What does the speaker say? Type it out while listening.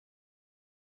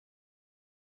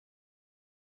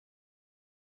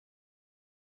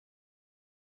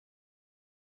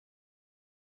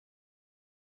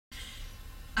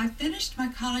I finished my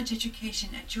college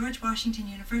education at George Washington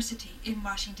University in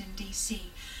Washington,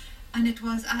 D.C., and it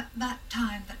was at that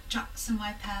time that Jux and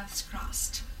my paths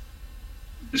crossed.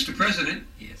 Mr. President?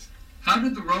 Yes? How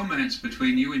did the romance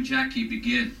between you and Jackie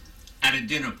begin? At a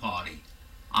dinner party.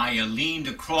 I leaned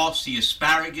across the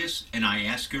asparagus and I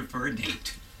asked her for a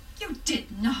date. You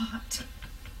did not.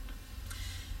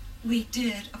 We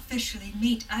did officially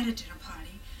meet at a dinner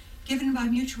party, given by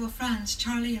mutual friends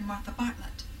Charlie and Martha Bartlett.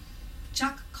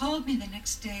 Jack called me the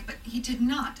next day, but he did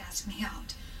not ask me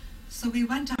out. So we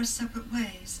went our separate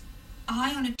ways.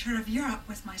 I on a tour of Europe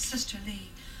with my sister Lee,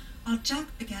 while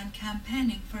Jack began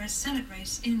campaigning for a Senate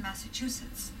race in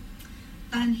Massachusetts.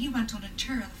 Then he went on a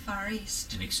tour of the Far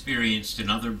East. And experienced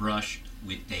another brush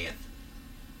with death.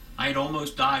 I had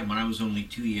almost died when I was only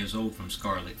 2 years old from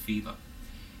scarlet fever.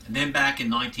 And then back in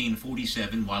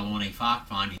 1947, while on a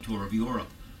fact-finding tour of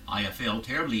Europe, I fell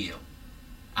terribly ill.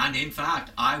 And in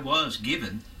fact, I was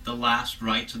given the last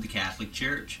rites of the Catholic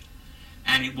Church.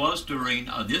 And it was during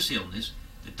this illness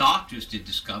that doctors did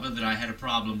discover that I had a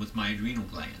problem with my adrenal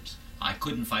glands. I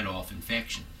couldn't fight off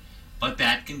infection. But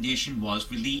that condition was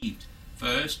relieved,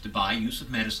 first by use of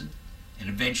medicine, and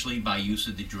eventually by use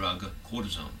of the drug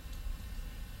cortisone.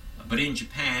 But in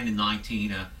Japan in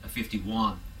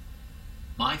 1951,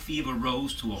 my fever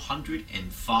rose to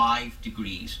 105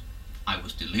 degrees. I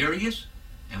was delirious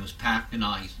and was packed in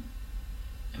ice.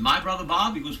 And my brother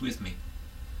Bobby was with me,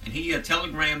 and he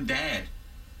telegrammed Dad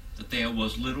that there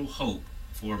was little hope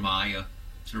for my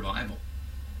survival.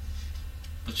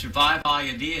 But survive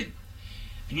I did.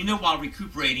 And you know, while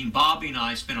recuperating, Bobby and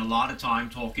I spent a lot of time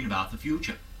talking about the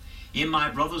future. In my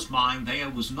brother's mind, there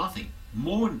was nothing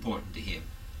more important to him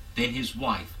than his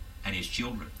wife and his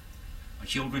children.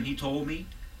 Children, he told me,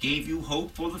 gave you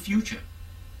hope for the future.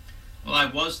 Well, I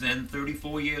was then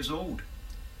 34 years old,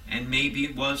 and maybe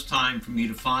it was time for me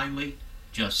to finally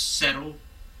just settle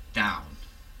down.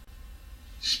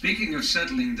 Speaking of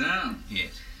settling down,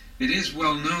 Yes. it is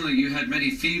well known that you had many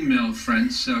female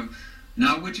friends, so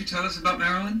now would you tell us about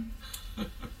Marilyn? When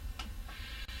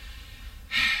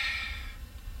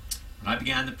I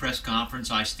began the press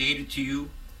conference, I stated to you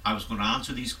I was going to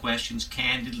answer these questions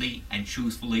candidly and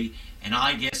truthfully, and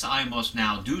I guess I must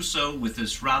now do so with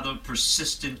this rather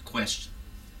persistent question.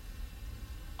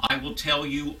 I will tell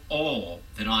you all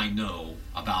that I know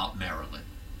about Maryland.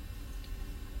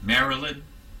 Maryland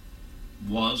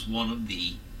was one of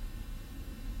the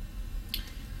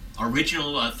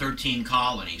original 13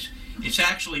 colonies. It's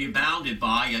actually bounded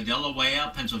by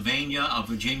Delaware, Pennsylvania,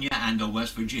 Virginia, and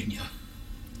West Virginia.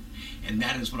 And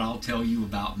that is what I'll tell you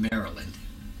about Maryland.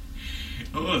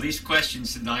 Oh, these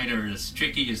questions tonight are as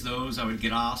tricky as those I would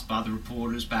get asked by the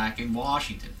reporters back in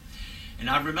Washington. And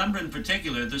I remember in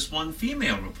particular this one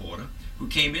female reporter who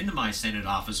came into my Senate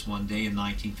office one day in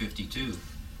 1952.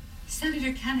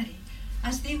 Senator Kennedy,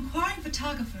 as the inquiring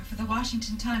photographer for the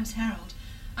Washington Times-Herald,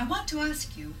 I want to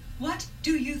ask you, what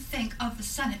do you think of the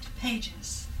Senate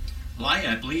pages? Well,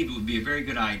 I believe it would be a very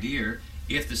good idea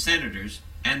if the senators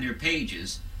and their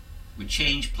pages would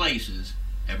change places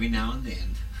every now and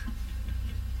then.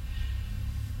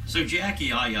 So,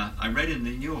 Jackie, I read in the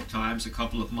New York Times a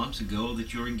couple of months ago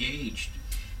that you're engaged.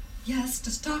 Yes, to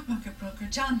stockmarket broker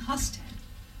John Husted.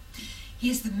 He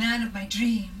is the man of my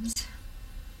dreams.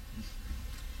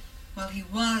 Well, he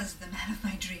was the man of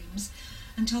my dreams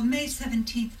until May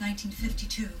 17th,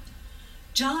 1952.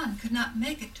 John could not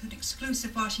make it to an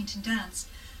exclusive Washington dance,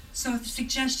 so at the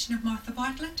suggestion of Martha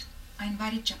Bartlett, I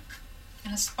invited Chuck,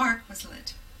 and a spark was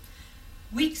lit.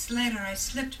 Weeks later, I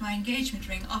slipped my engagement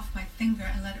ring off my finger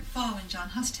and let it fall in John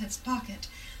Husted's pocket.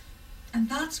 And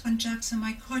that's when Jack's and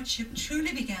my courtship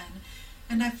truly began,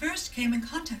 and I first came in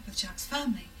contact with Jack's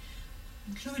family,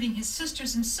 including his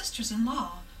sisters and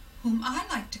sisters-in-law, whom I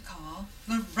like to call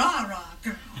the rah-rah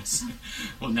girls.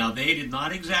 Well, now, they did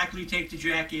not exactly take to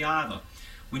Jackie either.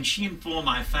 When she informed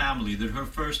my family that her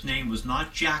first name was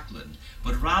not Jacqueline,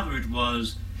 but rather it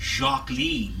was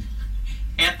Jacqueline,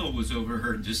 Ethel was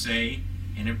overheard to say,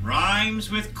 and it rhymes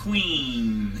with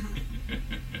queen.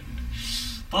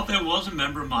 But there was a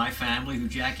member of my family who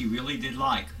Jackie really did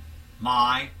like,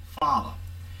 my father.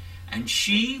 And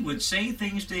she would say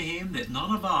things to him that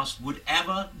none of us would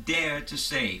ever dare to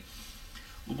say.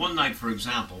 Well, one night, for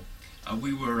example,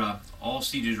 we were all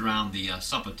seated around the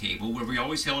supper table where we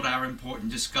always held our important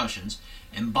discussions,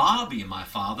 and Bobby and my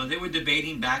father, they were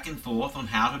debating back and forth on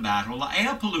how to battle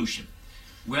air pollution.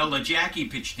 Well, Jackie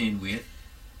pitched in with,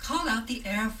 Call out the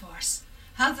Air Force.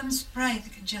 Have them spray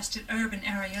the congested urban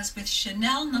areas with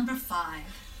Chanel No. 5.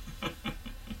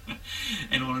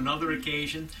 And on another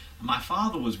occasion, my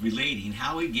father was relating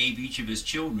how he gave each of his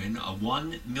children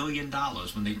 $1 million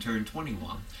when they turned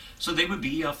 21, so they would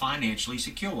be financially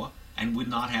secure and would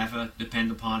not have to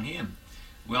depend upon him.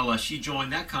 Well, she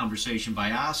joined that conversation by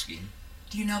asking,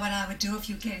 "Do you know what I would do if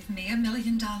you gave me $1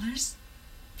 million?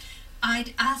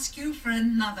 I'd ask you for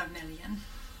another $1 million.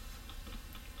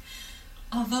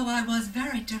 Although I was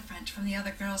very different from the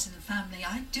other girls in the family,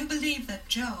 I do believe that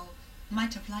Joe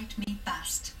might have liked me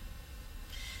best."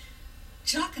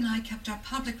 Jack and I kept our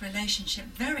public relationship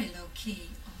very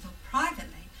low-key, although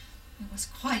privately it was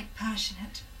quite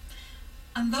passionate.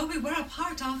 And though we were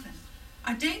apart often,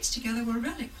 our dates together were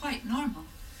really quite normal.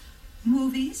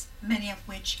 Movies, many of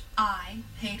which I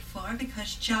paid for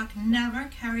because Jack never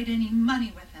carried any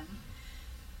money with him.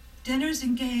 Dinners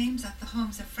and games at the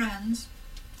homes of friends,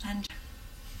 and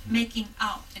making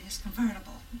out in his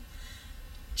convertible.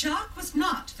 Jack was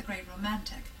not the great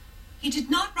romantic. He did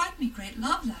not write me great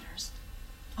love letters,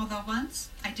 although once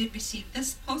I did receive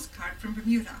this postcard from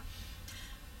Bermuda.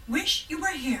 "Wish you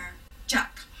were here,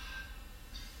 Jack."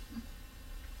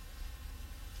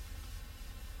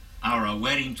 Our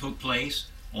wedding took place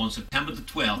on September the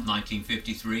 12th,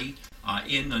 1953,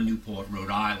 in Newport,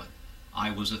 Rhode Island. I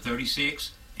was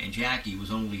 36, and Jackie was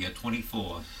only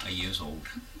 24 years old.